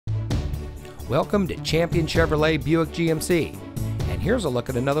Welcome to Champion Chevrolet Buick GMC. And here's a look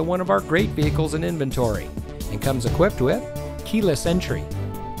at another one of our great vehicles in inventory. And comes equipped with keyless entry,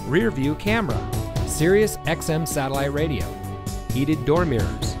 rear view camera, Sirius XM satellite radio, heated door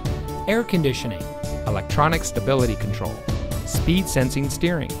mirrors, air conditioning, electronic stability control, speed sensing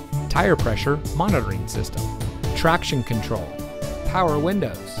steering, tire pressure monitoring system, traction control, power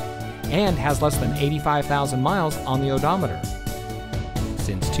windows, and has less than 85,000 miles on the odometer.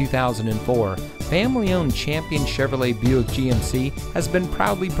 Since 2004, family-owned Champion Chevrolet Buick GMC has been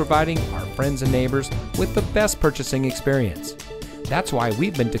proudly providing our friends and neighbors with the best purchasing experience. That's why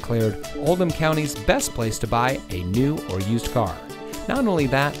we've been declared Oldham County's best place to buy a new or used car. Not only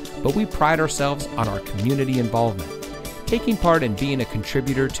that, but we pride ourselves on our community involvement. Taking part in being a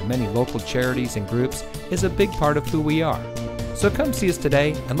contributor to many local charities and groups is a big part of who we are. So come see us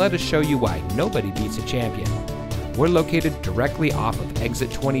today and let us show you why nobody beats a champion. We're located directly off of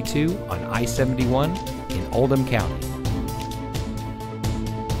exit 22 on I-71 in Oldham County.